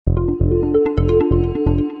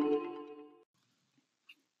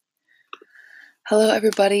Hello,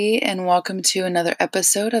 everybody, and welcome to another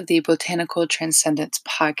episode of the Botanical Transcendence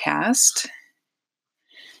Podcast.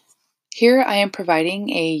 Here I am providing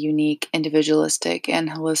a unique, individualistic, and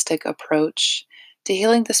holistic approach to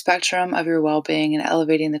healing the spectrum of your well being and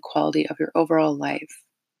elevating the quality of your overall life.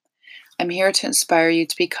 I'm here to inspire you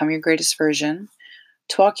to become your greatest version,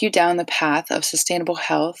 to walk you down the path of sustainable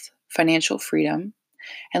health, financial freedom,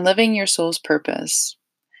 and living your soul's purpose.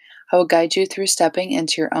 I will guide you through stepping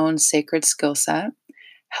into your own sacred skill set,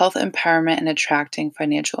 health empowerment, and attracting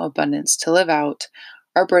financial abundance to live out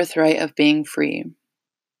our birthright of being free.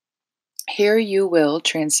 Here you will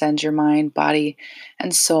transcend your mind, body,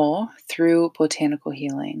 and soul through botanical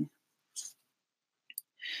healing.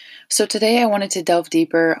 So, today I wanted to delve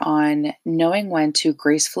deeper on knowing when to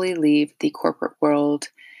gracefully leave the corporate world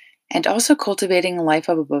and also cultivating a life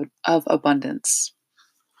of abundance.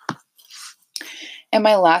 In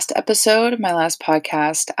my last episode, my last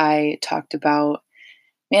podcast, I talked about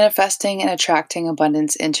manifesting and attracting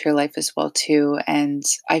abundance into your life as well too, and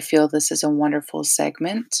I feel this is a wonderful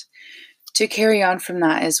segment to carry on from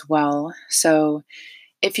that as well. So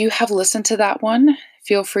if you have listened to that one,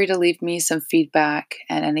 feel free to leave me some feedback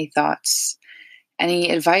and any thoughts, any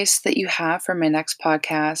advice that you have for my next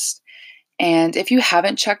podcast. And if you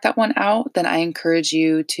haven't checked that one out, then I encourage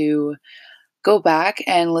you to go back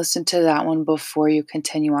and listen to that one before you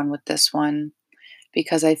continue on with this one,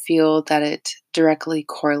 because I feel that it directly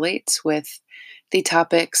correlates with the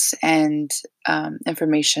topics and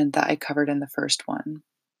information that I covered in the first one.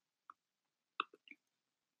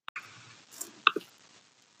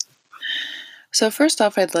 So, first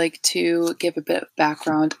off, I'd like to give a bit of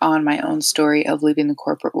background on my own story of leaving the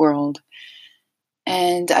corporate world.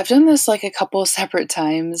 And I've done this like a couple separate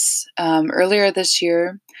times. Earlier this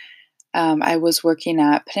year, I was working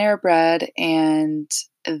at Panera Bread, and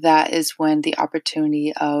that is when the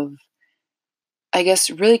opportunity of, I guess,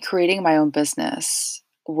 really creating my own business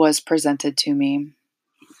was presented to me.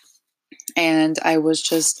 And I was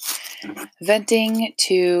just venting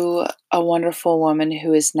to a wonderful woman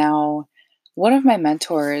who is now one of my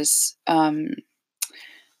mentors.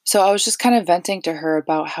 So I was just kind of venting to her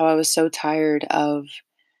about how I was so tired of,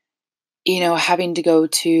 having to go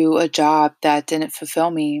to a job that didn't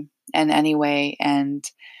fulfill me in any way, and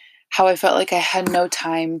how I felt like I had no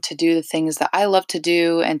time to do the things that I love to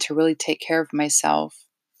do and to really take care of myself.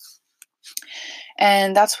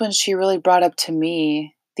 And that's when she really brought up to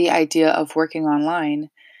me the idea of working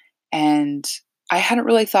online. And I hadn't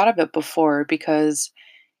really thought of it before because,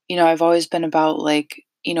 I've always been about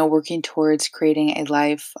working towards creating a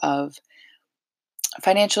life of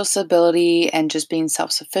financial stability and just being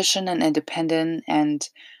self sufficient and independent. And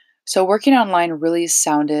so working online really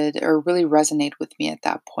sounded or really resonated with me at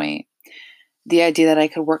that point. The idea that I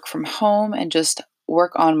could work from home and just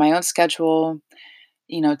work on my own schedule,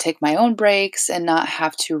 take my own breaks and not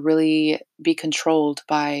have to really be controlled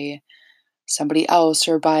by somebody else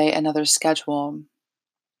or by another schedule.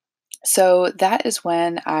 So that is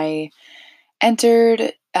when I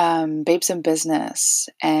entered Babes in Business,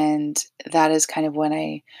 and that is kind of when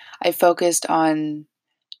I focused on,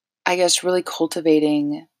 I guess, really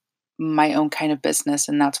cultivating my own kind of business,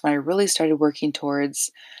 and that's when I really started working towards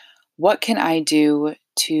what can I do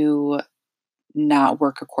to not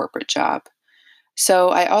work a corporate job. So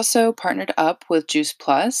I also partnered up with Juice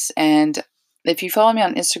Plus, and if you follow me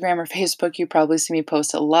on Instagram or Facebook, you probably see me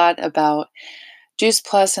post a lot about Juice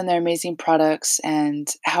Plus and their amazing products and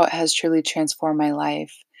how it has truly transformed my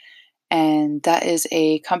life. And that is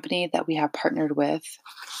a company that we have partnered with.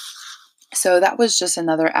 So that was just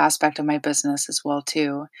another aspect of my business as well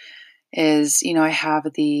too. Is, I have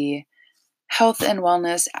the health and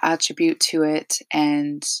wellness attribute to it,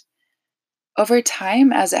 and over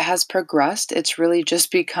time as it has progressed, it's really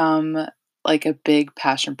just become like a big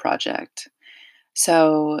passion project.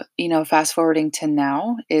 So, fast forwarding to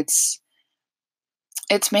now, it's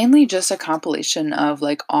mainly just a compilation of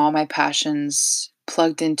like all my passions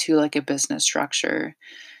plugged into like a business structure.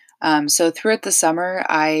 So throughout the summer,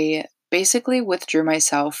 I basically withdrew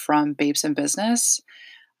myself from Babes in Business.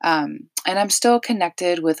 And I'm still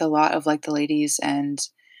connected with a lot of like the ladies and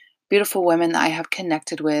beautiful women that I have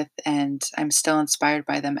connected with, and I'm still inspired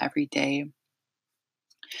by them every day.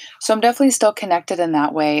 So I'm definitely still connected in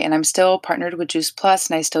that way, and I'm still partnered with Juice Plus,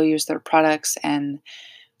 and I still use their products, and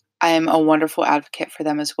I am a wonderful advocate for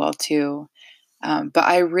them as well too. But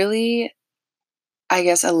I really, I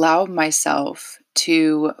guess, allow myself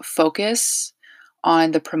to focus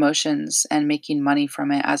on the promotions and making money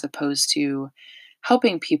from it as opposed to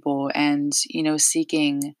helping people and,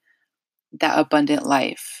 seeking that abundant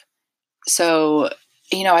life. So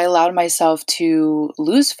I allowed myself to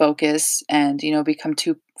lose focus and, become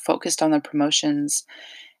too focused on the promotions.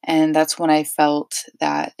 And that's when I felt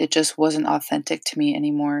that it just wasn't authentic to me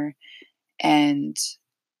anymore. And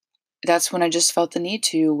that's when I just felt the need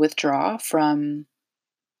to withdraw from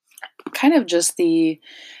kind of just the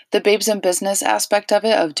babes in business aspect of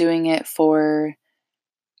it, of doing it for,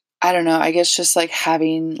 I don't know, I guess just like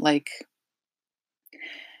having like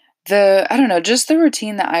I don't know, just the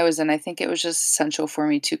routine that I was in. I think it was just essential for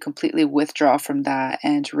me to completely withdraw from that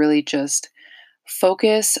and really just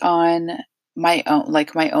focus on my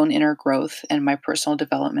own inner growth and my personal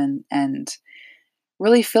development, and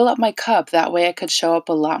really fill up my cup. That way I could show up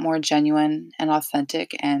a lot more genuine and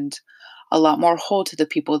authentic and a lot more whole to the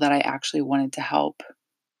people that I actually wanted to help.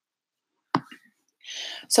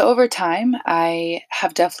 So over time, I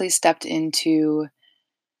have definitely stepped into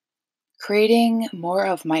creating more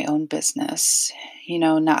of my own business,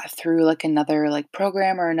 not through like another like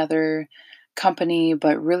program or another company,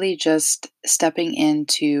 but really just stepping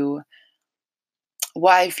into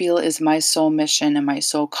what I feel is my soul mission and my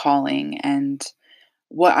soul calling, and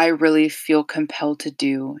what I really feel compelled to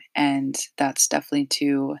do. And that's definitely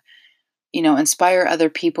to, inspire other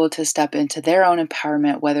people to step into their own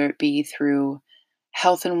empowerment, whether it be through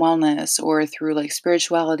health and wellness or through like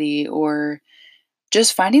spirituality, or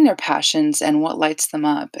just finding their passions and what lights them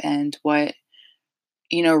up and what,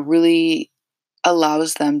 really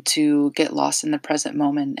allows them to get lost in the present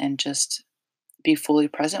moment and just be fully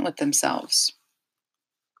present with themselves.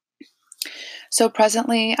 So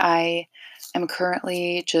presently, I am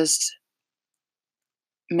currently just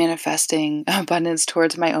manifesting abundance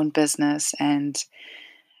towards my own business and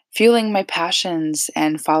fueling my passions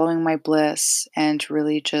and following my bliss and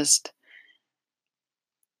really just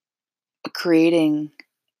creating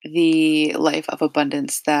the life of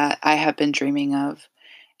abundance that I have been dreaming of.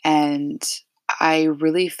 And I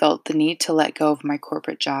really felt the need to let go of my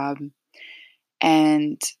corporate job.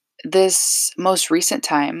 And this most recent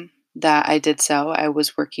time that I did so, I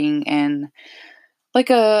was working in like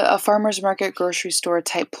a farmer's market grocery store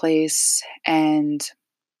type place. And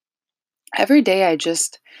every day I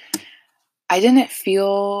didn't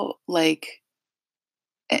feel like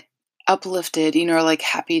eh, uplifted, or like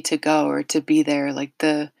happy to go or to be there. Like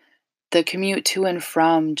the commute to and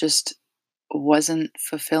from just wasn't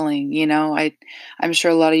fulfilling. I'm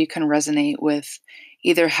sure a lot of you can resonate with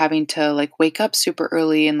either having to like wake up super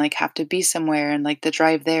early and like have to be somewhere, and like the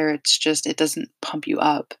drive there, it doesn't pump you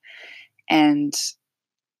up. And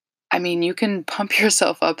I mean, you can pump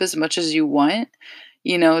yourself up as much as you want,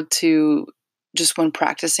 to just when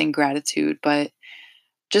practicing gratitude, but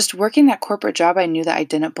just working that corporate job, I knew that I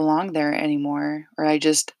didn't belong there anymore, or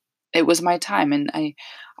it was my time, and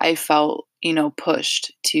I felt,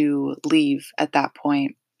 pushed to leave at that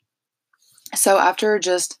point. So after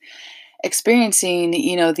just experiencing,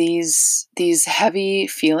 these heavy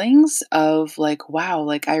feelings of like, wow,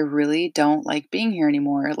 like I really don't like being here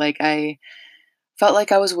anymore. Like I felt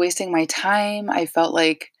like I was wasting my time. I felt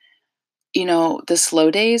like, the slow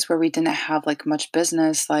days where we didn't have like much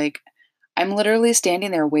business, like I'm literally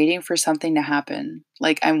standing there waiting for something to happen.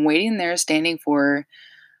 Like I'm waiting there standing for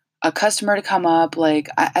a customer to come up. Like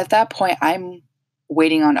at that point, I'm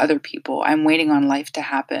waiting on other people. I'm waiting on life to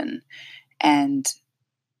happen. And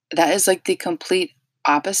that is like the complete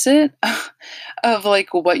opposite of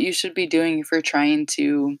like what you should be doing if you're trying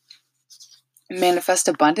to manifest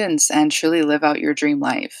abundance and truly live out your dream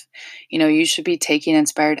life. You should be taking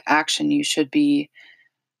inspired action. You should be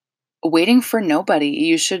waiting for nobody.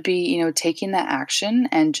 You should be, taking that action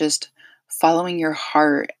and just following your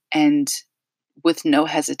heart and with no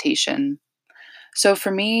hesitation. So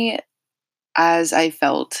for me, as I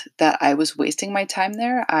felt that I was wasting my time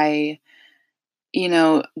there,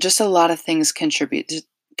 just a lot of things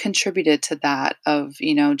contributed to that, of,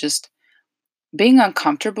 just being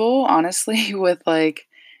uncomfortable, honestly, with like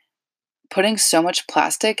putting so much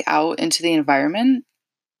plastic out into the environment.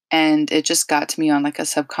 And it just got to me on like a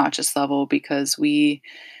subconscious level, because we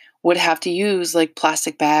would have to use like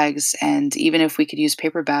plastic bags. And even if we could use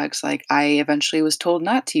paper bags, like I eventually was told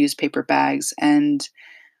not to use paper bags. And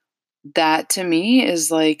that to me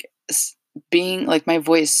is like being like my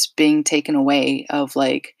voice being taken away, of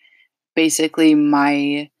like basically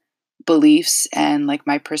my beliefs and like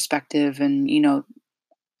my perspective, and,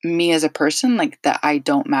 me as a person, like that I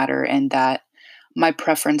don't matter, and that my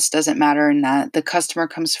preference doesn't matter, and that the customer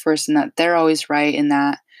comes first, and that they're always right, and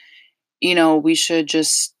that, we should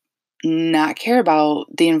just not care about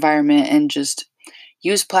the environment and just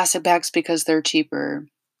use plastic bags because they're cheaper.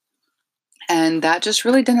 And that just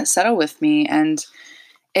really didn't settle with me. And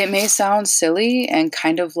It may sound silly and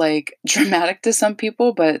kind of like dramatic to some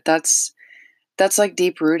people, but that's like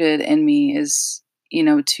deep rooted in me is,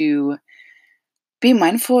 to be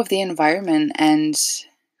mindful of the environment and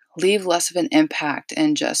leave less of an impact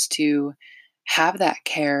and just to have that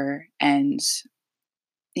care and,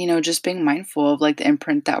 just being mindful of like the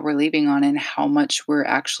imprint that we're leaving on and how much we're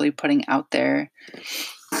actually putting out there.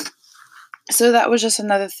 So that was just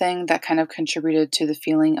another thing that kind of contributed to the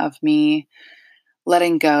feeling of me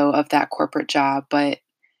letting go of that corporate job. But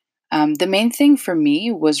the main thing for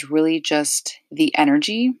me was really just the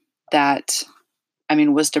energy that,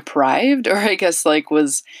 was deprived or I guess like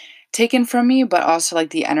was taken from me, but also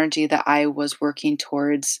like the energy that I was working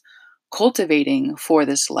towards cultivating for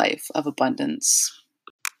this life of abundance.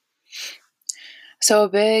 So a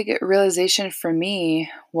big realization for me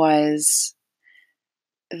was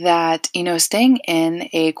that, staying in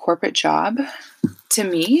a corporate job to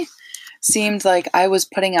me seemed like I was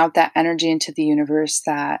putting out that energy into the universe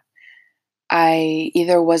that I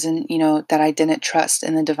either wasn't, that I didn't trust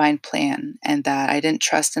in the divine plan and that I didn't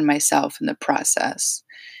trust in myself in the process.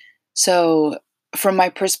 So, from my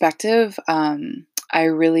perspective, I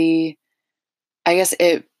guess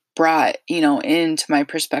it brought, into my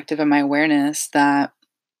perspective and my awareness that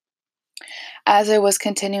as I was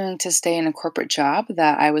continuing to stay in a corporate job,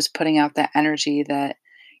 that I was putting out that energy that,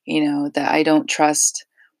 that I don't trust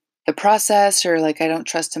the process or like I don't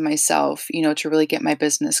trust in myself, to really get my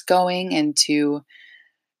business going and to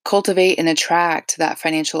cultivate and attract that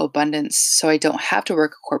financial abundance so I don't have to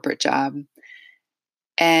work a corporate job.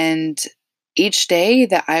 And each day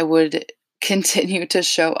that I would continue to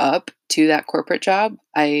show up to that corporate job,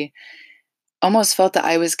 I almost felt that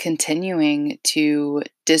I was continuing to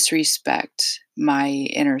disrespect my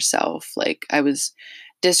inner self. Like I was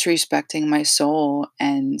disrespecting my soul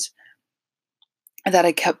and that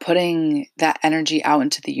I kept putting that energy out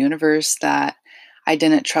into the universe that I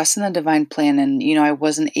didn't trust in the divine plan and I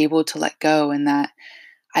wasn't able to let go and that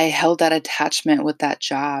I held that attachment with that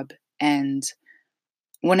job and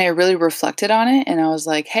when I really reflected on it and I was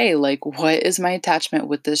like, "Hey, like what is my attachment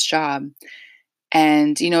with this job?"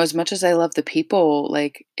 And as much as I love the people,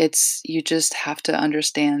 like it's you just have to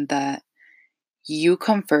understand that you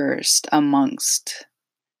come first amongst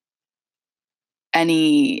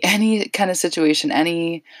any kind of situation,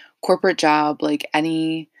 any corporate job, like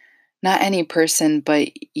any not any person, but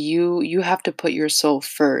you have to put your soul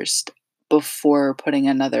first before putting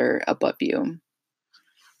another above you.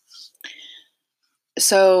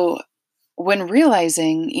 So, when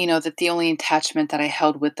realizing, that the only attachment that I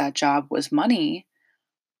held with that job was money,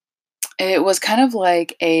 it was kind of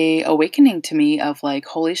like a awakening to me of like,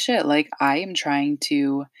 holy shit, like I am trying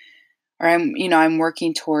to or I'm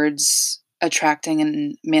working towards attracting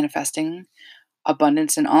and manifesting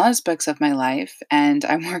abundance in all aspects of my life and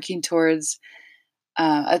I'm working towards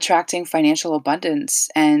attracting financial abundance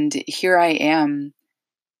and here I am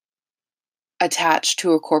attached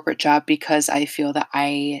to a corporate job because I feel that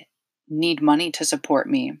I need money to support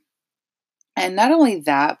me. And not only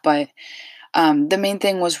that, but the main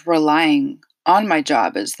thing was relying on my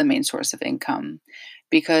job as the main source of income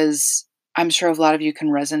because I'm sure a lot of you can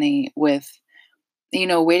resonate with,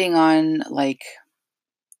 waiting on like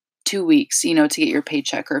 2 weeks, to get your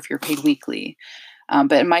paycheck or if you're paid weekly.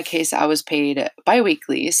 But in my case, I was paid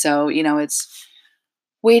biweekly. So, it's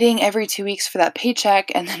waiting every 2 weeks for that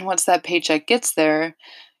paycheck. And then once that paycheck gets there,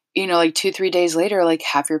 like 2, 3 days later, like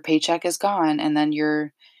half your paycheck is gone. And then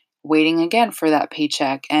you're waiting again for that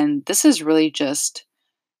paycheck. And this is really just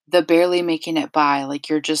the barely making it by. Like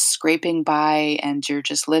you're just scraping by and you're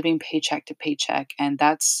just living paycheck to paycheck. And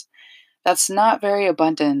that's not very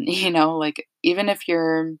abundant, like even if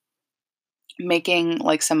you're making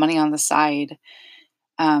like some money on the side,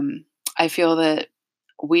 um, I feel that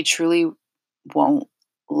we truly won't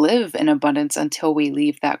live in abundance until we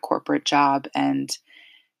leave that corporate job and,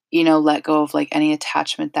 let go of like any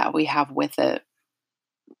attachment that we have with it.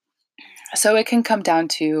 So it can come down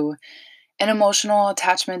to an emotional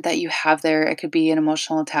attachment that you have there. It could be an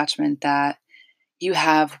emotional attachment that you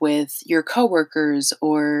have with your coworkers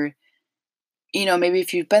or maybe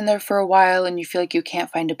if you've been there for a while and you feel like you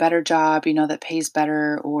can't find a better job, that pays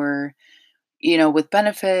better or with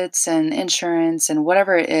benefits and insurance and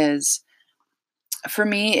whatever it is. For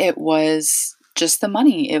me, it was just the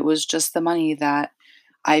money. It was just the money that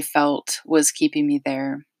I felt was keeping me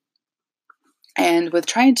there. And with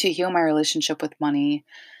trying to heal my relationship with money,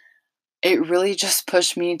 it really just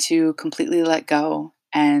pushed me to completely let go.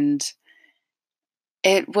 And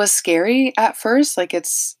it was scary at first. Like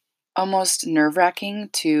it's almost nerve wracking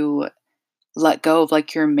to let go of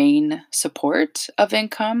like your main support of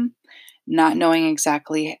income not knowing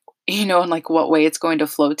exactly, in like what way it's going to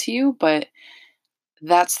flow to you, but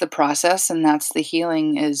that's the process and that's the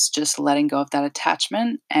healing is just letting go of that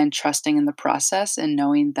attachment and trusting in the process and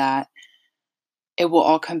knowing that it will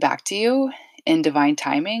all come back to you in divine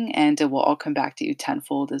timing and it will all come back to you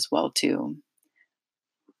tenfold as well too.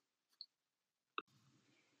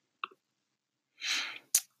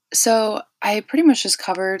 So I pretty much just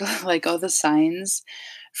covered like all the signs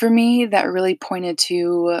for me that really pointed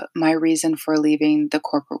to my reason for leaving the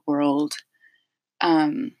corporate world.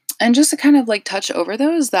 And just to kind of like touch over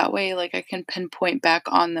those, that way, like I can pinpoint back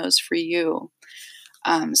on those for you.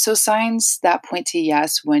 So signs that point to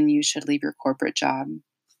yes when you should leave your corporate job.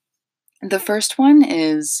 The first one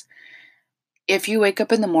is if you wake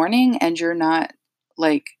up in the morning and you're not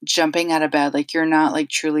like jumping out of bed, like you're not like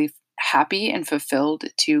truly happy and fulfilled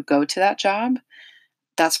to go to that job,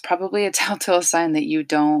 that's probably a telltale sign that you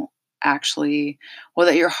don't actually, well,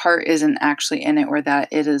 that your heart isn't actually in it or that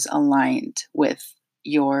it is aligned with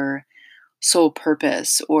your sole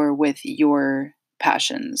purpose or with your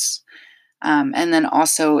passions. And then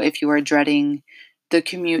also, if you are dreading the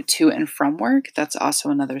commute to and from work, that's also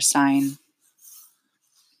another sign.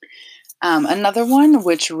 Another one,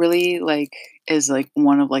 which really like is like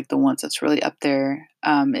one of like the ones that's really up there,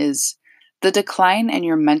 is the decline in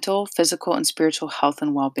your mental, physical, and spiritual health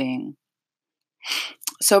and well being.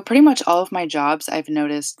 So, pretty much all of my jobs, I've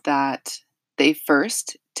noticed that they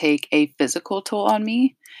first take a physical toll on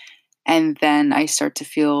me, and then I start to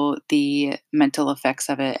feel the mental effects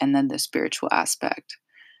of it, and then the spiritual aspect.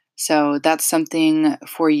 So, that's something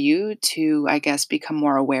for you to, I guess, become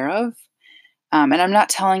more aware of. And I'm not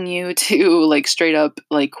telling you to like straight up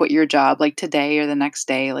like quit your job like today or the next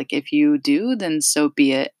day. Like, if you do, then so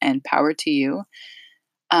be it, and power to you.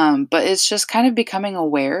 But it's just kind of becoming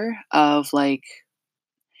aware of like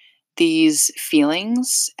these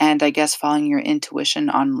feelings and I guess following your intuition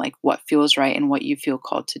on like what feels right and what you feel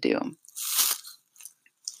called to do.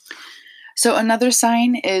 So another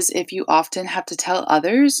sign is if you often have to tell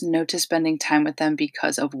others no to spending time with them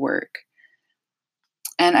because of work.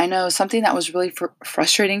 And I know something that was really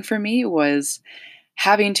frustrating for me was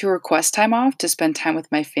having to request time off to spend time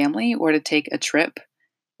with my family or to take a trip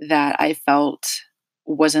that I felt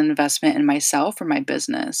was an investment in myself or my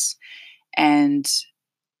business. And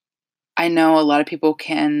I know a lot of people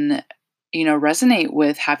can, resonate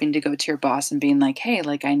with having to go to your boss and being like, "Hey,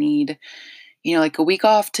 like I need, like a week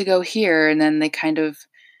off to go here." And then they kind of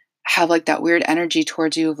have like that weird energy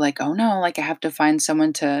towards you of like, "Oh no, like I have to find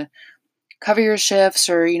someone to cover your shifts,"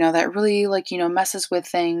 or, that really like, messes with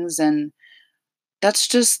things. And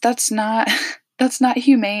that's not that's not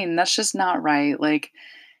humane. That's just not right. Like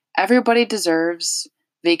everybody deserves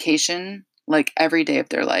vacation like every day of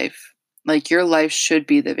their life. Like your life should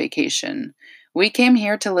be the vacation. We came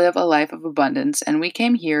here to live a life of abundance and we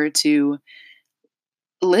came here to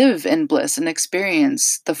live in bliss and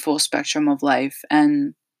experience the full spectrum of life.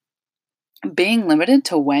 And being limited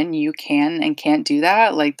to when you can and can't do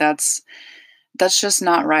that, like that's just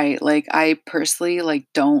not right. Like I personally like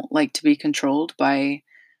don't like to be controlled by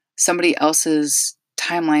somebody else's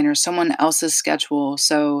timeline or someone else's schedule.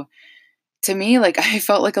 So to me, like, I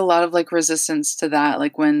felt like a lot of, like, resistance to that,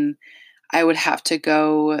 like, when I would have to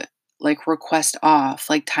go, like, request off,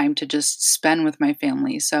 like, time to just spend with my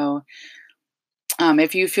family, so,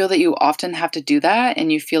 if you feel that you often have to do that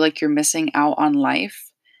and you feel like you're missing out on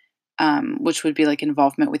life, which would be, like,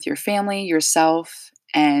 involvement with your family, yourself,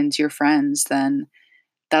 and your friends, then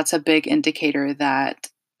that's a big indicator that,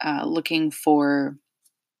 looking for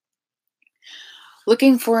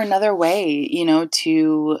another way,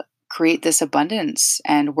 to create this abundance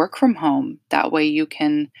and work from home. That way you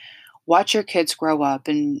can watch your kids grow up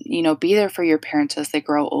and, be there for your parents as they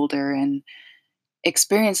grow older and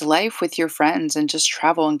experience life with your friends and just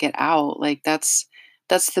travel and get out. Like that's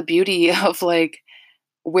the beauty of like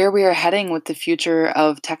where we are heading with the future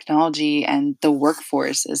of technology and the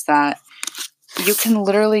workforce is that you can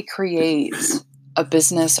literally create a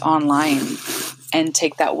business online and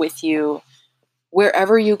take that with you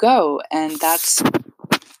wherever you go. And that's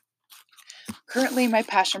currently my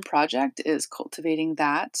passion project is cultivating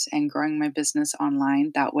that and growing my business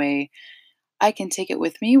online. That way I can take it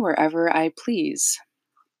with me wherever I please.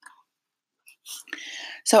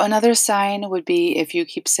 So another sign would be if you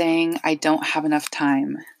keep saying, I don't have enough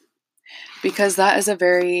time, because that is a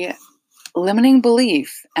very limiting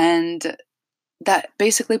belief. And that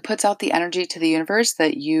basically puts out the energy to the universe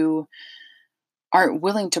that you aren't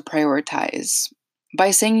willing to prioritize.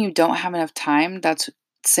 By saying you don't have enough time, that's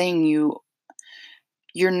saying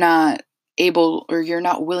you're not able or you're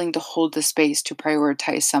not willing to hold the space to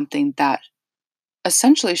prioritize something that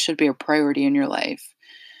essentially should be a priority in your life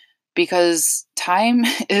because time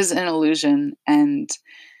is an illusion and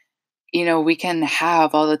we can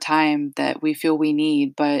have all the time that we feel we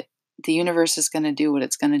need, but the universe is going to do what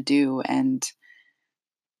it's going to do and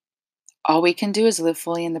all we can do is live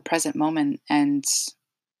fully in the present moment. And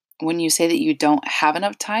when you say that you don't have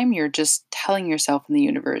enough time, you're just telling yourself in the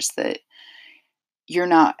universe that you're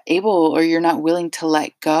not able or you're not willing to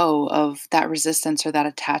let go of that resistance or that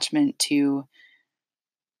attachment to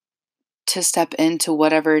step into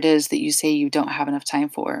whatever it is that you say you don't have enough time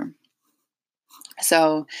for.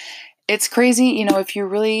 So, it's crazy, if you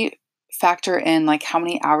really factor in like how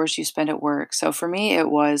many hours you spend at work. So for me it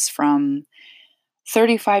was from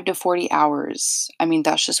 35 to 40 hours. I mean,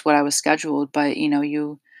 that's just what I was scheduled, but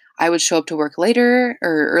you I would show up to work later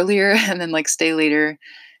or earlier and then like stay later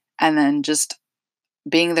and then just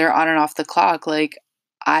being there on and off the clock, like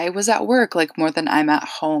I was at work like more than I'm at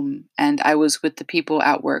home and I was with the people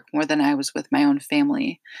at work more than I was with my own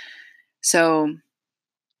family. So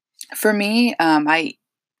for me, I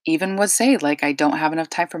even would say like I don't have enough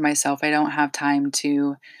time for myself. I don't have time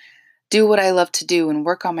to do what I love to do and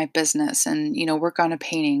work on my business and work on a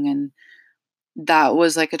painting, and that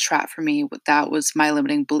was like a trap for me. That was my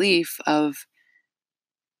limiting belief of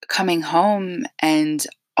coming home and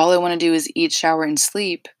all I want to do is eat, shower, and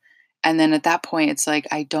sleep. And then at that point, it's like,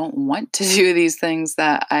 I don't want to do these things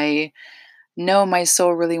that I know my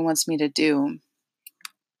soul really wants me to do.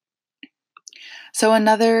 So,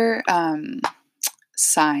 another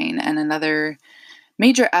sign and another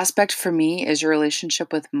major aspect for me is your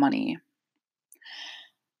relationship with money.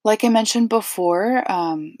 Like I mentioned before,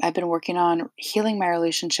 I've been working on healing my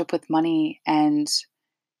relationship with money, and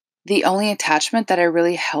the only attachment that I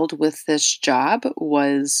really held with this job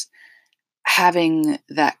was having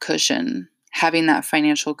that cushion, having that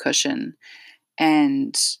financial cushion.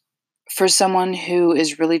 And for someone who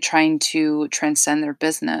is really trying to transcend their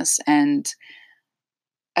business and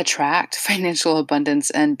attract financial abundance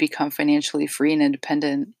and become financially free and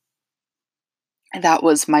independent, that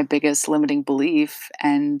was my biggest limiting belief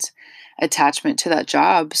and attachment to that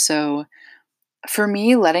job. So for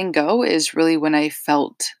me, letting go is really when I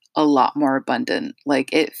felt a lot more abundant.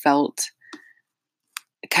 Like it felt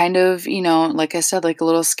kind of, like I said, like a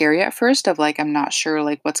little scary at first of like, I'm not sure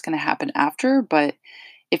like what's going to happen after. But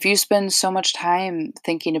if you spend so much time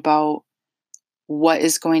thinking about what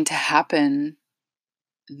is going to happen,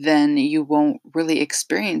 then you won't really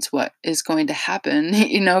experience what is going to happen.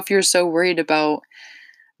 If you're so worried about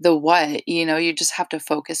the what, you just have to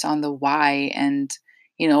focus on the why and,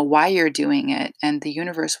 why you're doing it. And the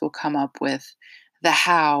universe will come up with the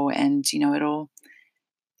how and,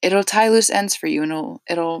 it'll tie loose ends for you and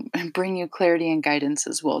it'll bring you clarity and guidance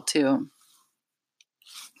as well too.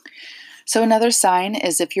 So another sign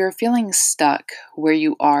is if you're feeling stuck where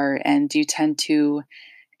you are and you tend to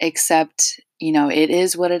accept, it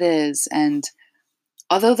is what it is. And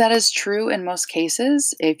although that is true in most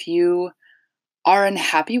cases, if you are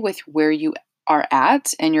unhappy with where you are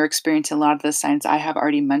at and you're experiencing a lot of the signs I have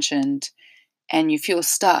already mentioned, and you feel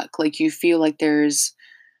stuck, like you feel like there's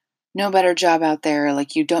no better job out there,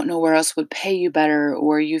 like you don't know where else would pay you better,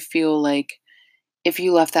 or you feel like if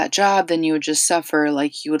you left that job, then you would just suffer,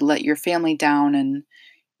 like you would let your family down. And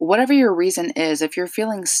whatever your reason is, if you're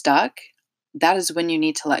feeling stuck, that is when you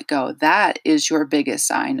need to let go. That is your biggest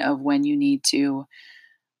sign of when you need to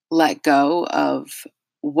let go of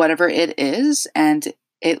whatever it is and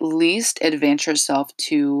at least advance yourself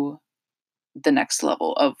to the next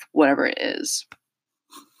level of whatever it is.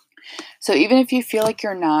 So even if you feel like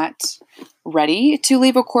you're not ready to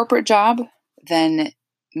leave a corporate job, then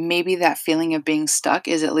maybe that feeling of being stuck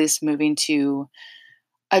is at least moving to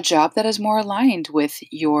a job that is more aligned with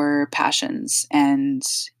your passions and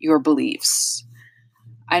your beliefs.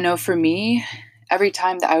 I know for me, every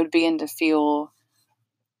time that I would begin to feel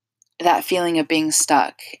that feeling of being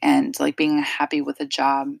stuck and like being happy with a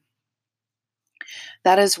job,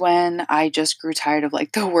 that is when I just grew tired of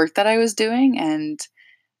like the work that I was doing, and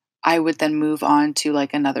I would then move on to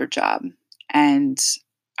like another job. And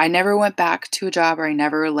I never went back to a job, or I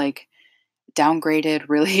never like downgraded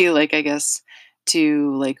really like I guess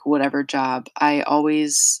to like whatever job. I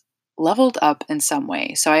always leveled up in some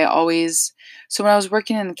way. So when I was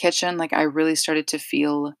working in the kitchen, like I really started to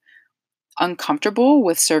feel uncomfortable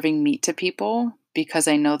with serving meat to people because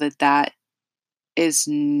I know that that is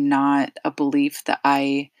not a belief that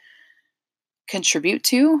I contribute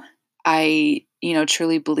to. I,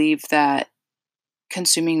 truly believe that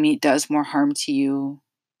consuming meat does more harm to you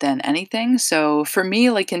than anything. So for me,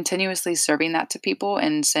 like continuously serving that to people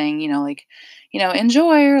and saying, like,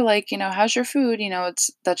 enjoy, or like, how's your food?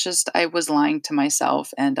 That's just, I was lying to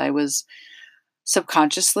myself, and I was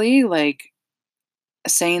subconsciously like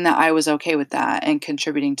saying that I was okay with that and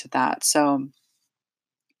contributing to that. So,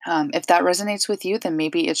 if that resonates with you, then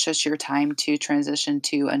maybe it's just your time to transition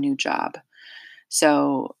to a new job.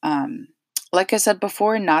 So, like I said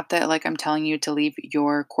before, not that like I'm telling you to leave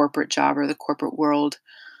your corporate job or the corporate world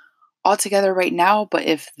altogether right now, but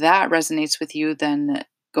if that resonates with you, then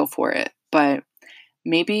go for it. But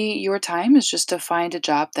maybe your time is just to find a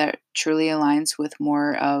job that truly aligns with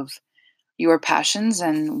more of your passions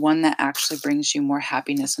and one that actually brings you more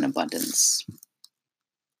happiness and abundance.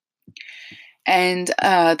 And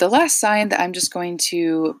the last sign that I'm just going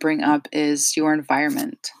to bring up is your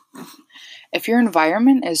environment. If your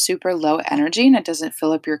environment is super low energy and it doesn't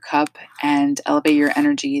fill up your cup and elevate your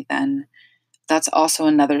energy, then that's also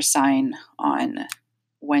another sign on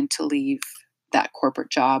when to leave that corporate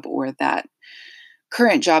job or that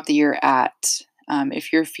current job that you're at.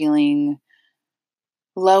 If you're feeling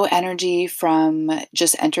low energy from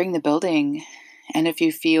just entering the building, and if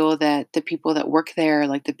you feel that the people that work there,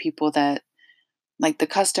 like the people that, like the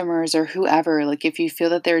customers or whoever, like if you feel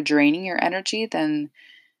that they're draining your energy, then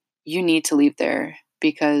you need to leave there,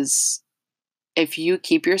 because if you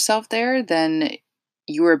keep yourself there, then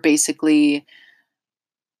you are basically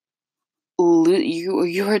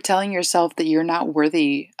you are telling yourself that you're not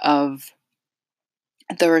worthy of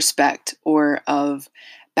the respect or of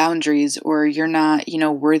boundaries, or you're not,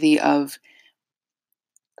 worthy of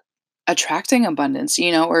attracting abundance,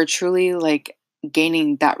 or truly like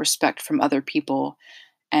gaining that respect from other people.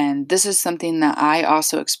 And this is something that I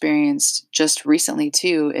also experienced just recently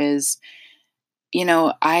too, is,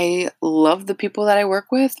 I love the people that I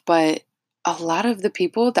work with, but a lot of the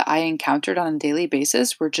people that I encountered on a daily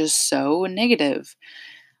basis were just so negative.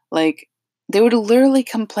 Like, they would literally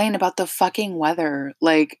complain about the fucking weather.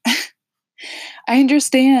 Like, I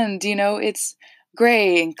understand, it's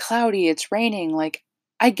gray and cloudy, it's raining. Like,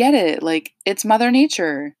 I get it. Like, it's Mother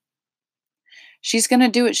Nature. She's gonna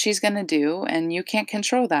do what she's gonna do, and you can't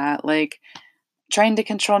control that. Like, trying to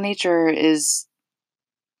control nature is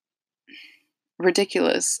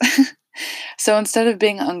ridiculous. So instead of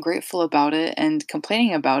being ungrateful about it and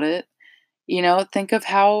complaining about it, think of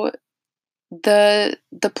how the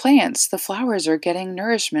plants, the flowers are getting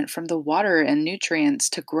nourishment from the water and nutrients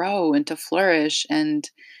to grow and to flourish, and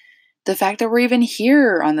the fact that we're even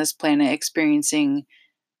here on this planet experiencing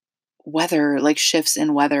weather, like shifts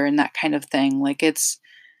in weather and that kind of thing. Like, it's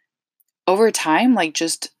over time, like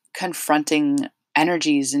just confronting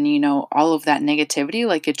energies and all of that negativity,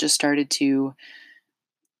 like it just started to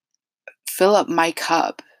fill up my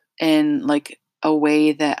cup in like a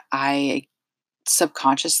way that I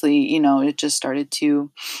subconsciously, it just started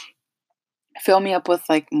to fill me up with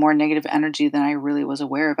like more negative energy than I really was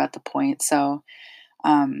aware of at the point. So,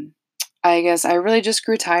 um, I guess I really just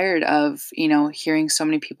grew tired of, hearing so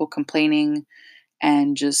many people complaining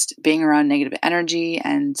and just being around negative energy.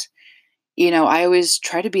 And, I always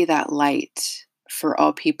try to be that light for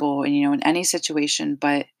all people and, in any situation.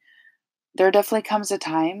 But there definitely comes a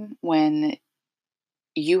time when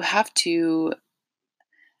you have to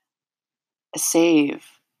save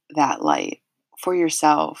that light for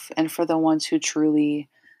yourself and for the ones who truly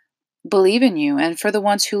believe in you, and for the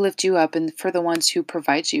ones who lift you up, and for the ones who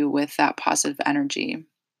provide you with that positive energy.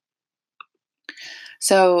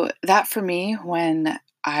 So, that for me, when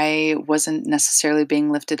I wasn't necessarily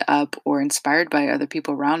being lifted up or inspired by other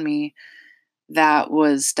people around me, that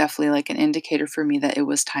was definitely like an indicator for me that it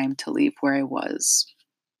was time to leave where I was.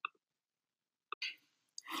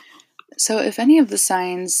 So, if any of the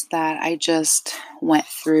signs that I just went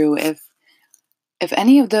through, if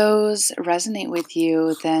any of those resonate with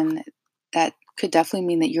you, then that could definitely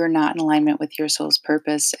mean that you're not in alignment with your soul's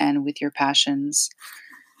purpose and with your passions.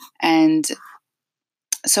 And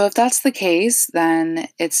so, if that's the case, then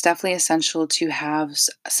it's definitely essential to have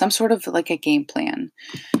some sort of like a game plan.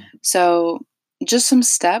 So, just some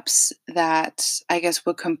steps that I guess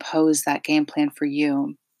would compose that game plan for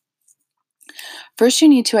you. First, you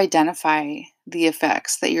need to identify the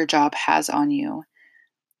effects that your job has on you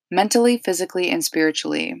mentally, physically, and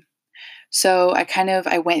spiritually. So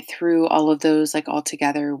I went through all of those like all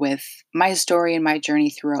together with my story and my journey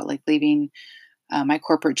throughout like leaving my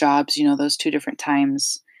corporate jobs, those two different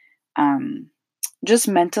times. Um, just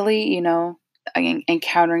mentally,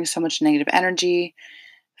 encountering so much negative energy.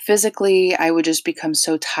 Physically, I would just become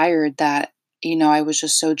so tired that, I was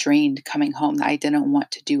just so drained coming home that I didn't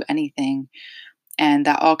want to do anything. And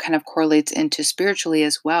that all kind of correlates into spiritually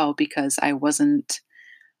as well, because I wasn't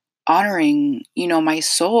honoring, my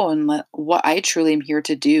soul and what I truly am here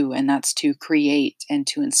to do, and that's to create and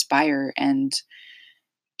to inspire. And,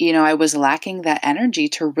 I was lacking that energy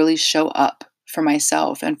to really show up for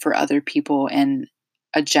myself and for other people in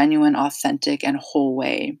a genuine, authentic, and whole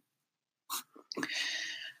way.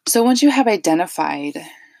 So once you have identified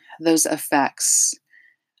those effects,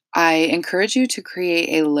 I encourage you to create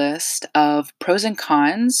a list of pros and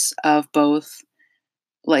cons of both,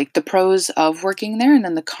 like the pros of working there and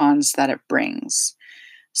then the cons that it brings.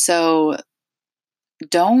 So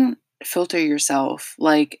don't filter yourself.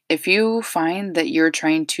 Like, if you find that you're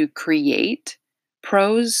trying to create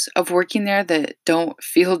pros of working there that don't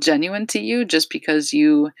feel genuine to you just because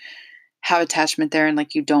you have attachment there and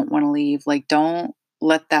like you don't want to leave, like, don't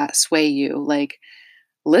let that sway you. Like,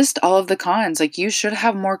 list all of the cons. Like, you should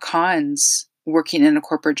have more cons working in a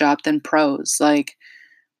corporate job than pros. Like,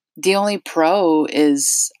 the only pro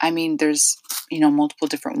is, I mean, there's, multiple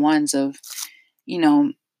different ones of, you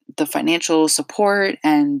know, the financial support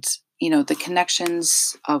and, the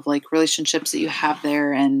connections of like relationships that you have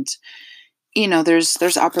there. And,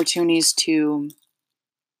 there's opportunities to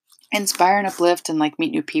inspire and uplift and like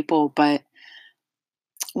meet new people. But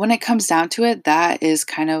when it comes down to it, that is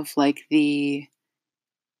kind of like the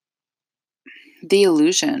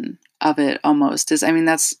illusion of it almost is, I mean,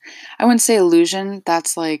 I wouldn't say illusion,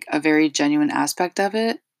 that's like a very genuine aspect of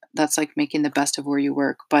it. That's like making the best of where you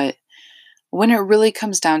work. But when it really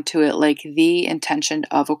comes down to it, like the intention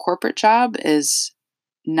of a corporate job is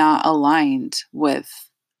not aligned with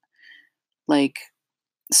like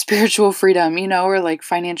spiritual freedom, or like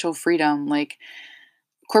financial freedom. Like,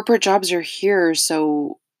 corporate jobs are here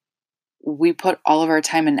so we put all of our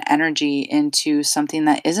time and energy into something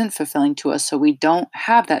that isn't fulfilling to us. So we don't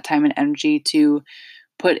have that time and energy to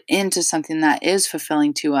put into something that is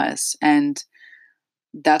fulfilling to us. And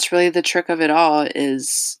that's really the trick of it all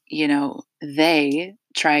is, they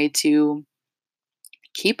try to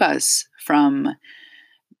keep us from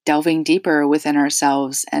delving deeper within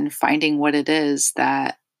ourselves and finding what it is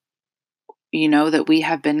that, that we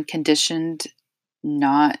have been conditioned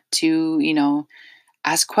not to,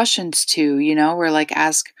 ask questions to, or like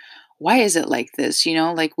ask, why is it like this?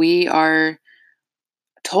 Like, we are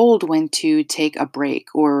told when to take a break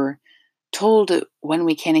or told when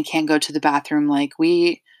we can and can't go to the bathroom. Like,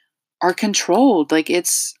 we are controlled. Like,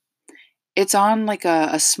 it's on like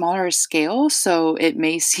a smaller scale. So it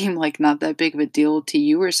may seem like not that big of a deal to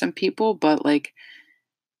you or some people, but like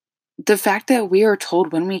the fact that we are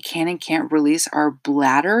told when we can and can't release our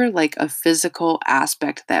bladder, like a physical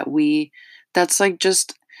aspect that's like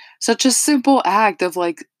just such a simple act of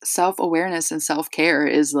like self awareness and self care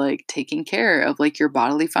is like taking care of like your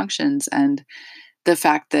bodily functions. And the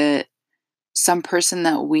fact that some person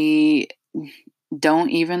that we don't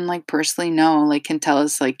even like personally know, like, can tell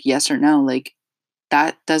us like yes or no, like,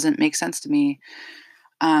 that doesn't make sense to me.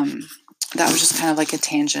 Um, that was just kind of like a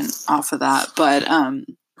tangent off of that. But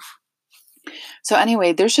so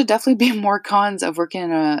anyway, there should definitely be more cons of working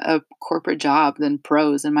in a corporate job than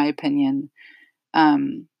pros, in my opinion.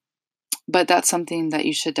 Um, but that's something that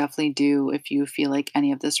you should definitely do if you feel like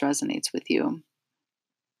any of this resonates with you.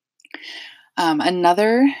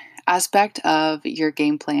 Another aspect of your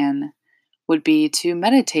game plan would be to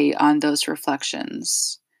meditate on those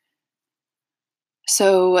reflections.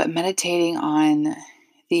 So, meditating on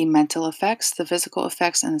the mental effects, the physical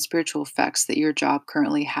effects, and the spiritual effects that your job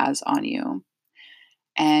currently has on you.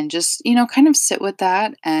 And just, kind of sit with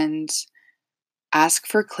that and ask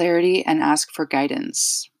for clarity and ask for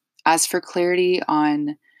guidance. Ask for clarity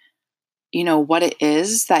on, what it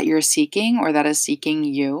is that you're seeking or that is seeking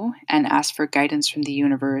you, and ask for guidance from the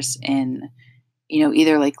universe in,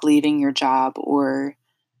 either like leaving your job or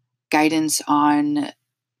guidance on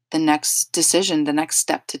the next decision, the next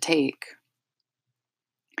step to take.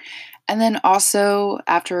 And then also,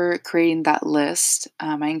 after creating that list,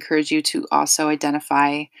 I encourage you to also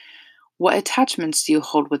identify what attachments do you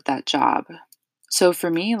hold with that job. So for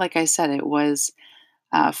me, like I said, it was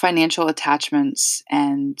financial attachments,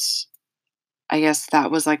 and I guess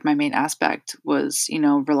that was like my main aspect was,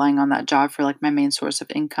 relying on that job for like my main source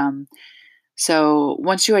of income. So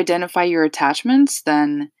once you identify your attachments,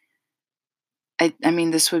 then I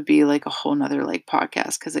mean, this would be like a whole nother like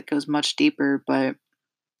podcast because it goes much deeper, but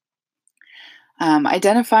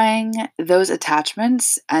identifying those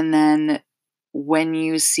attachments, and then when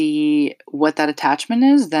you see what that attachment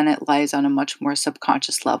is, then it lies on a much more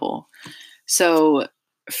subconscious level. So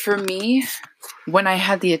for me, when I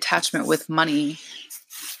had the attachment with money,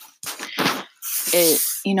 it,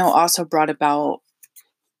 also brought about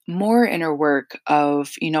more inner work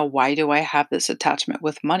of, why do I have this attachment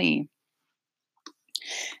with money?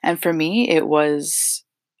 And for me, it was,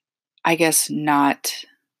 I guess, not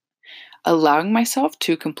allowing myself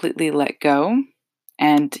to completely let go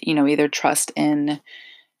and, either trust in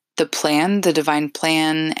the plan, the divine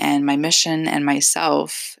plan, and my mission and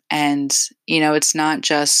myself. And, it's not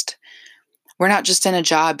just, we're not just in a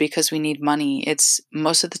job because we need money. It's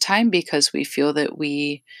most of the time because we feel that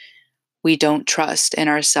we don't trust in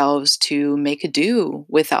ourselves to make a do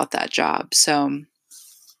without that job. So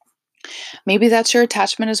maybe that's your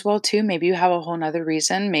attachment as well too. Maybe you have a whole nother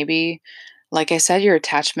reason. Maybe, like I said, your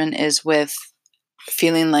attachment is with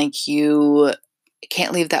feeling like you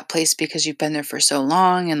can't leave that place because you've been there for so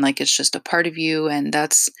long and like it's just a part of you. And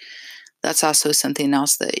that's also something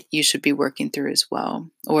else that you should be working through as well.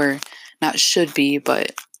 Or not should be,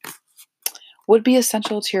 but would be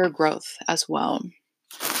essential to your growth as well.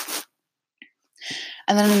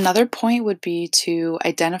 And then another point would be to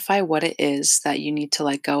identify what it is that you need to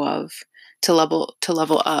let go of to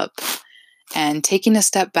level up, and taking a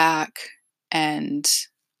step back, and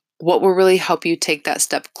what will really help you take that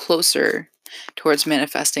step closer towards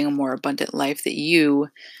manifesting a more abundant life that you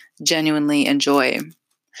genuinely enjoy.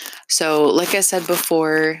 So, like I said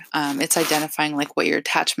before, it's identifying like what your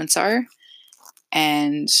attachments are.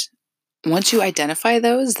 And once you identify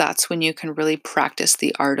those, that's when you can really practice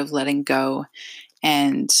the art of letting go.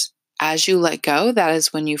 And as you let go, that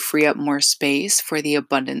is when you free up more space for the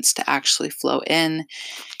abundance to actually flow in.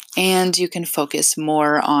 And you can focus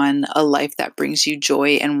more on a life that brings you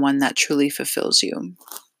joy and one that truly fulfills you.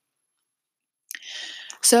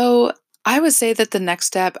 So, I would say that the next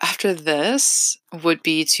step after this would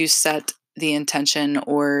be to set the intention,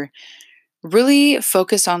 or really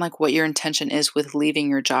focus on like what your intention is with leaving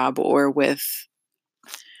your job or with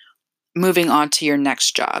moving on to your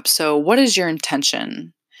next job. So, what is your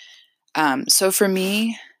intention? So for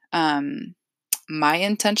me, my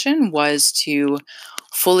intention was to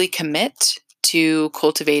fully commit to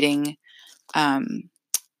cultivating, um,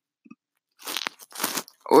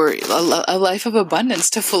 or a life of abundance,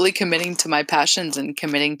 to fully committing to my passions and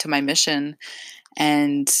committing to my mission,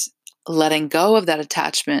 and letting go of that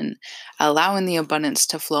attachment, allowing the abundance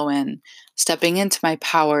to flow in, stepping into my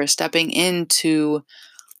power, stepping into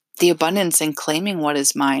the abundance and claiming what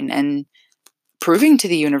is mine, and proving to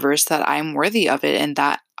the universe that I'm worthy of it and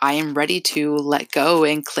that I am ready to let go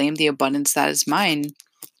and claim the abundance that is mine.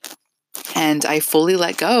 And I fully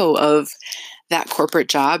let go of that corporate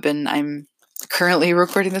job. And I'm currently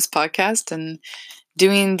recording this podcast and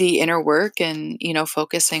doing the inner work and,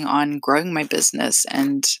 focusing on growing my business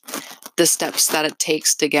and the steps that it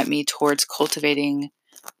takes to get me towards cultivating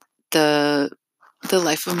the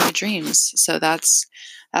life of my dreams. So that's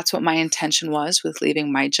what my intention was with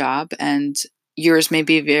leaving my job. And yours may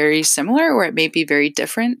be very similar or it may be very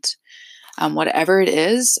different. Whatever it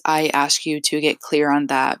is, I ask you to get clear on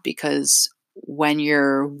that, because when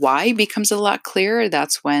your why becomes a lot clearer,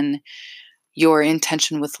 that's when your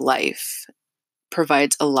intention with life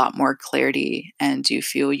provides a lot more clarity and you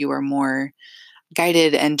feel you are more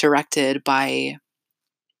guided and directed by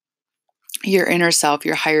your inner self,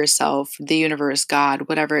 your higher self, the universe, God,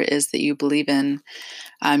 whatever it is that you believe in.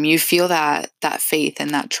 You feel that faith and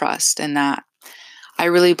that trust, and that I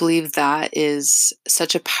really believe that is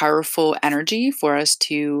such a powerful energy for us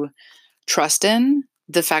to trust in.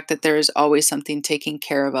 The fact that there is always something taking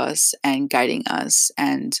care of us and guiding us,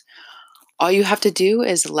 and all you have to do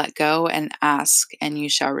is let go and ask, and you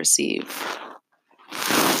shall receive.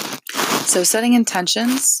 So, setting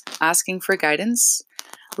intentions, asking for guidance,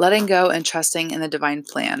 letting go, and trusting in the divine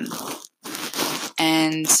plan.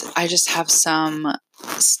 And I just have some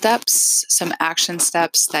steps, some action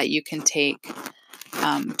steps that you can take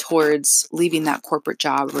towards leaving that corporate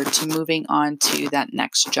job or to moving on to that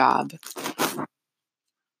next job.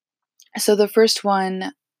 So, the first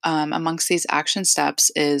one amongst these action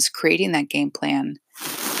steps is creating that game plan.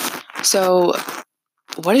 So,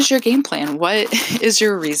 what is your game plan? What is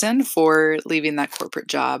your reason for leaving that corporate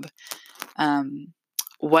job? Um,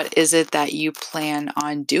 what is it that you plan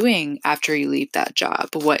on doing after you leave that job?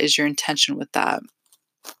 What is your intention with that?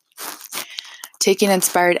 Taking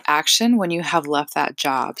inspired action when you have left that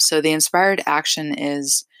job. So the inspired action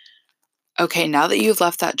is, okay, now that you've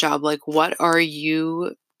left that job, like what are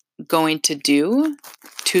you going to do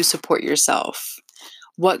to support yourself?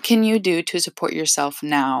 What can you do to support yourself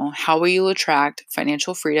now? How will you attract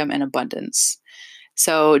financial freedom and abundance?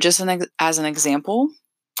 So, just as an example,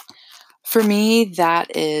 for me,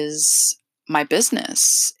 that is my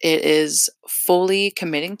business. It is fully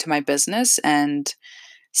committing to my business and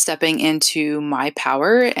stepping into my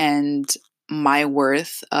power and my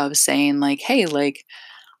worth of saying, like, hey, like,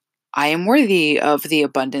 I am worthy of the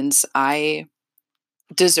abundance. I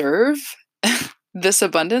deserve this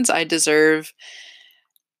abundance. I deserve,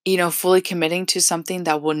 fully committing to something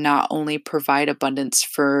that will not only provide abundance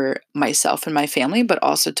for myself and my family, but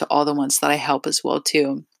also to all the ones that I help as well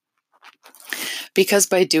too. Because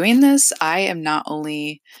by doing this, I am not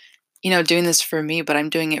only, doing this for me, but I'm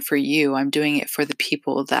doing it for you. I'm doing it for the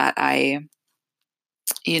people that I,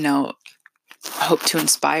 you know, hope to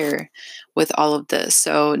inspire with all of this.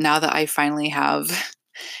 So now that I finally have,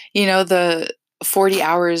 the 40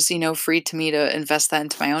 hours, free to me to invest that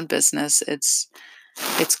into my own business, it's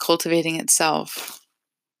cultivating itself.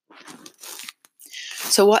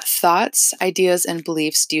 So what thoughts, ideas, and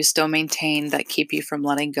beliefs do you still maintain that keep you from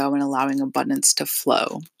letting go and allowing abundance to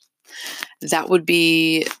flow? That would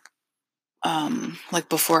be like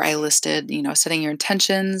before I listed, setting your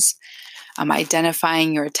intentions,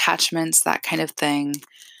 identifying your attachments, that kind of thing.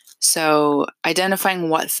 So, identifying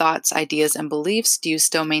what thoughts, ideas, and beliefs do you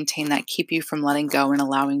still maintain that keep you from letting go and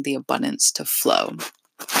allowing the abundance to flow?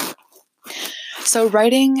 So,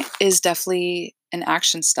 writing is definitely an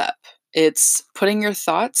action step. It's putting your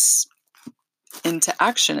thoughts into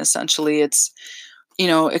action, essentially. It's,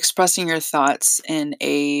 expressing your thoughts in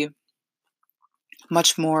a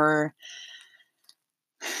much more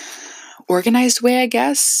organized way, I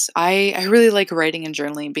guess. I really like writing and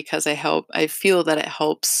journaling because I feel that it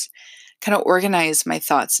helps kind of organize my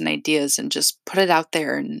thoughts and ideas and just put it out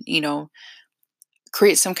there and,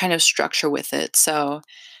 create some kind of structure with it. So,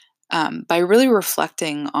 by really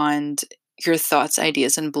reflecting on your thoughts,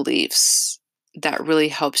 ideas, and beliefs, that really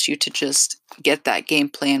helps you to just get that game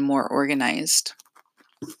plan more organized.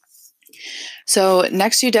 So,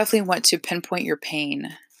 next, you definitely want to pinpoint your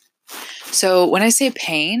pain. So, when I say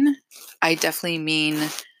pain, I definitely mean,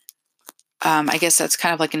 I guess that's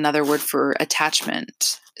kind of like another word for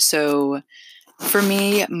attachment. So, for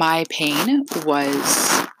me, my pain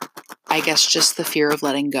was, I guess, just the fear of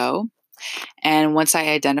letting go. And once I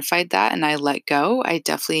identified that and I let go, I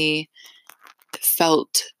definitely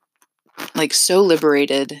felt like so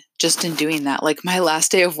liberated just in doing that. Like my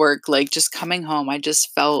last day of work, like just coming home, I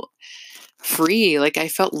just felt free. Like I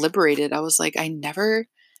felt liberated. I was like, I never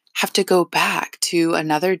have to go back to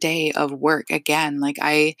another day of work again. Like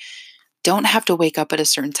I don't have to wake up at a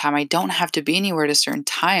certain time. I don't have to be anywhere at a certain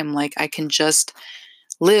time. Like I can just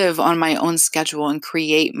live on my own schedule and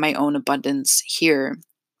create my own abundance here.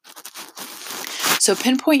 So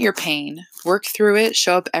pinpoint your pain, work through it,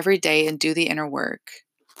 show up every day and do the inner work.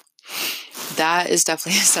 That is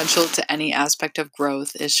definitely essential to any aspect of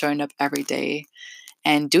growth, is showing up every day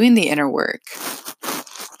and doing the inner work.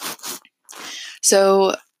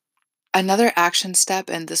 So another action step,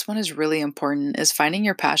 and this one is really important, is finding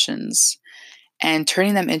your passions and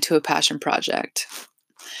turning them into a passion project.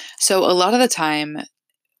 So a lot of the time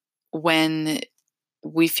when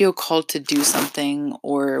we feel called to do something,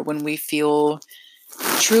 or when we feel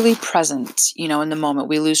truly present, in the moment,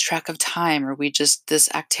 we lose track of time, or this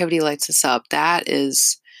activity lights us up. That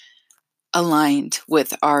is aligned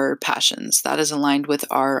with our passions. That is aligned with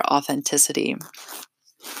our authenticity.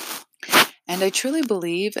 And I truly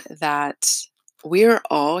believe that we are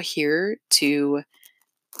all here to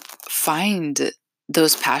find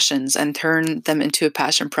those passions and turn them into a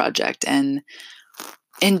passion project. And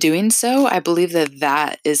in doing so, I believe that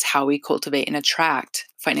that is how we cultivate and attract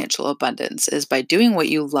financial abundance, is by doing what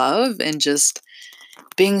you love and just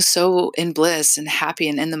being so in bliss and happy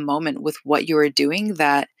and in the moment with what you are doing,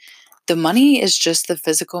 that the money is just the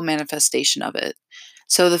physical manifestation of it.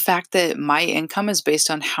 So the fact that my income is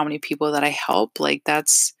based on how many people that I help, like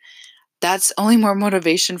that's only more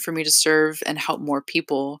motivation for me to serve and help more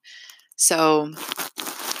people. So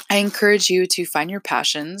I encourage you to find your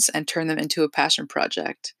passions and turn them into a passion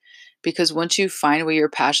project. Because once you find what your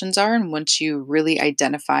passions are, and once you really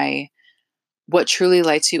identify what truly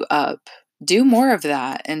lights you up, do more of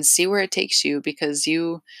that and see where it takes you, because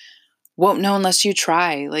you won't know unless you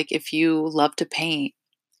try. Like if you love to paint,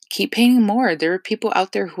 keep painting more. There are people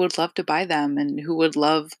out there who would love to buy them and who would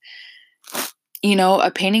love,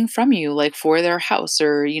 a painting from you, like for their house,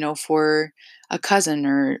 or, for a cousin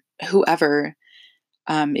or whoever.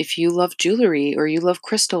 If you love jewelry or you love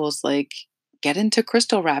crystals, like get into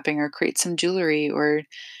crystal wrapping or create some jewelry. Or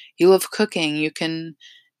you love cooking, you can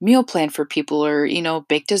meal plan for people, or,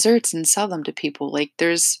 bake desserts and sell them to people. Like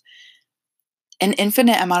there's an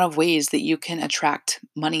infinite amount of ways that you can attract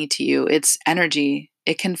money to you. It's energy.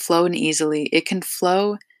 It can flow easily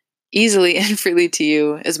and freely to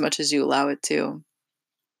you as much as you allow it to.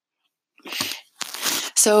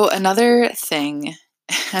 So another thing,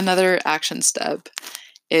 another action step,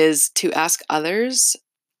 is to ask others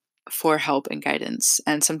for help and guidance.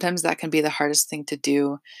 And sometimes that can be the hardest thing to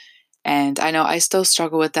do, And I know I still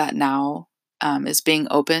struggle with that now, is being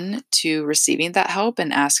open to receiving that help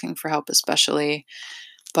and asking for help, especially.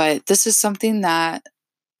 But this is something that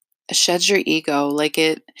sheds your ego. Like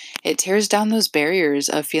it tears down those barriers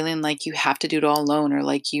of feeling like you have to do it all alone, or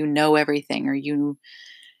like you know everything, or you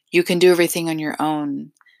can do everything on your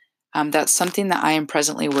own. That's something that I am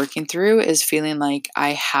presently working through, is feeling like I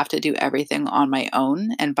have to do everything on my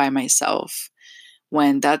own and by myself,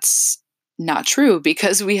 when that's not true,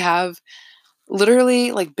 because we have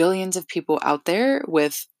literally like billions of people out there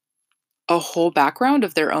with a whole background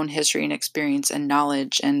of their own history and experience and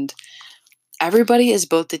knowledge. And everybody is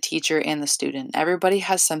both the teacher and the student. Everybody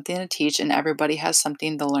has something to teach and everybody has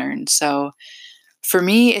something to learn. So for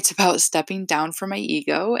me, it's about stepping down from my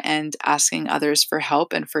ego and asking others for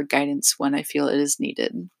help and for guidance when I feel it is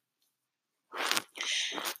needed.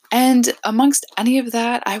 And amongst any of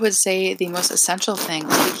that, I would say the most essential thing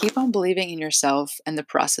is to keep on believing in yourself and the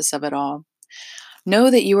process of it all.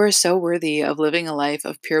 Know that you are so worthy of living a life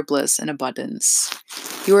of pure bliss and abundance.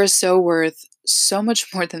 You are so worth so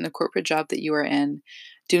much more than the corporate job that you are in.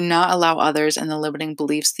 Do not allow others and the limiting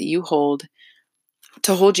beliefs that you hold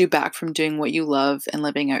to hold you back from doing what you love and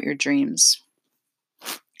living out your dreams.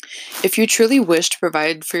 If you truly wish to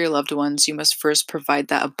provide for your loved ones, you must first provide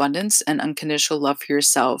that abundance and unconditional love for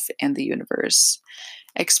yourself and the universe.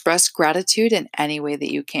 Express gratitude in any way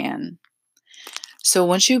that you can. So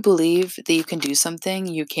once you believe that you can do something,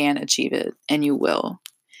 you can achieve it and you will.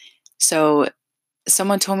 So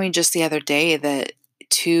someone told me just the other day that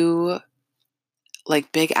two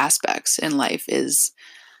like big aspects in life is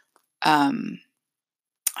um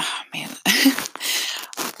oh man.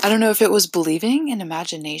 I don't know if it was believing in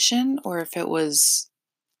imagination or if it was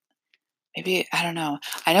maybe, I don't know.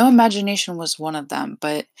 I know imagination was one of them,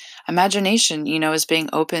 but imagination, is being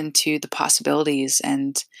open to the possibilities,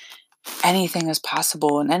 and anything is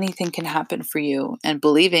possible and anything can happen for you. And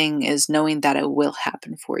believing is knowing that it will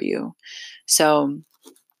happen for you. So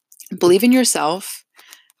believe in yourself,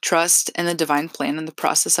 trust in the divine plan and the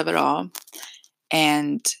process of it all.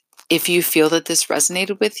 And if you feel that this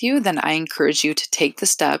resonated with you, then I encourage you to take the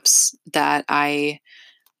steps that I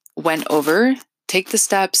went over. Take the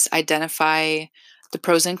steps, identify the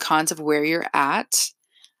pros and cons of where you're at,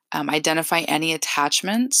 identify any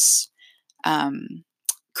attachments, um,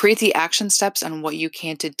 create the action steps on what you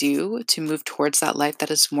can to do to move towards that life that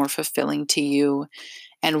is more fulfilling to you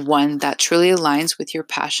and one that truly aligns with your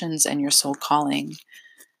passions and your soul calling.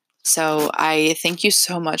 So I thank you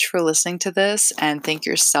so much for listening to this, and thank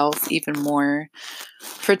yourself even more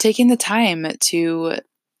for taking the time to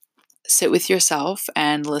sit with yourself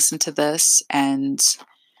and listen to this and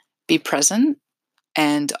be present,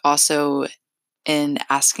 and also in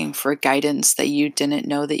asking for guidance that you didn't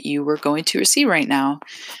know that you were going to receive right now.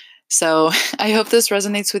 So I hope this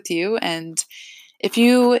resonates with you. And if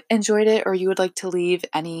you enjoyed it or you would like to leave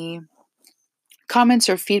any comments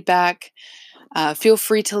or feedback, feel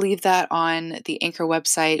free to leave that on the Anchor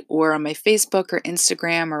website or on my Facebook or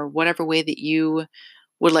Instagram or whatever way that you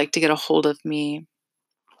would like to get a hold of me.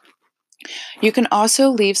 You can also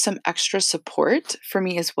leave some extra support for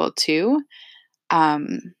me as well too.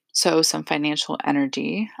 So some financial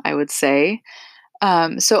energy, I would say.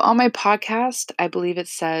 So on my podcast, I believe it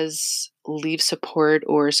says leave support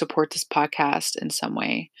or support this podcast in some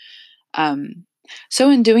way. Um,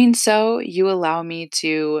 so in doing so, you allow me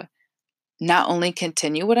to not only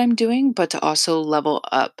continue what I'm doing, but to also level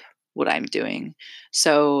up what I'm doing.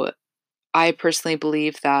 So I personally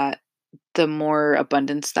believe that the more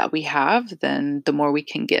abundance that we have, then the more we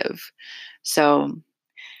can give. So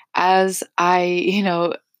as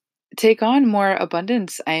I, take on more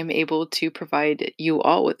abundance, I am able to provide you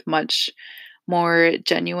all with much more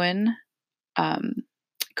genuine um,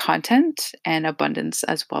 content and abundance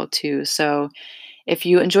as well too. So if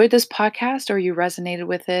you enjoyed this podcast or you resonated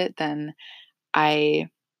with it, then I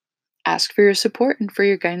ask for your support and for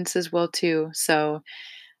your guidance as well too. So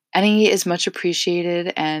any is much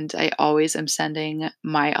appreciated, and I always am sending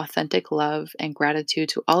my authentic love and gratitude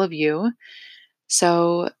to all of you.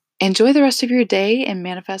 So enjoy the rest of your day and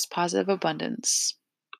manifest positive abundance.